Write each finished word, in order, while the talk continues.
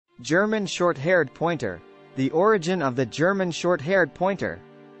German Short-Haired Pointer. The origin of the German Short-Haired Pointer.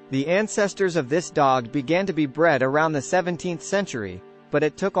 The ancestors of this dog began to be bred around the 17th century, but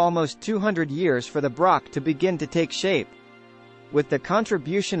it took almost 200 years for the braque to begin to take shape. With the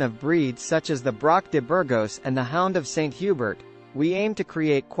contribution of breeds such as the Braque de Burgos and the Hound of Saint-Hubert, we aim to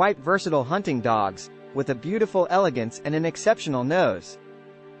create quite versatile hunting dogs, with a beautiful elegance and an exceptional nose.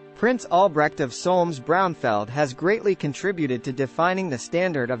 Prince Albrecht of Solms-Braunfeld has greatly contributed to defining the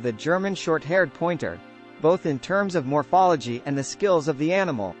standard of the German Short-Haired Pointer, both in terms of morphology and the skills of the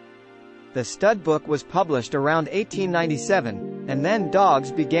animal. The studbook was published around 1897, and then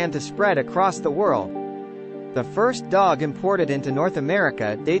dogs began to spread across the world. The first dog imported into North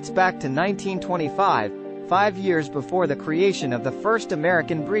America dates back to 1925, 5 years before the creation of the first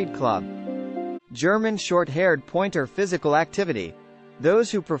American breed club. German Short-Haired Pointer physical activity.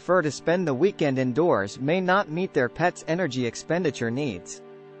 Those who prefer to spend the weekend indoors may not meet their pet's energy expenditure needs.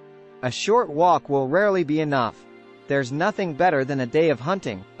 A short walk will rarely be enough. There's nothing better than a day of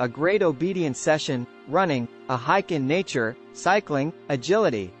hunting, a great obedience session, running, a hike in nature, cycling,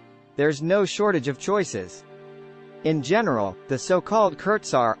 agility. There's no shortage of choices. In general, the so-called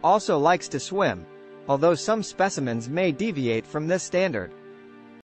Kurtzar also likes to swim, although some specimens may deviate from this standard.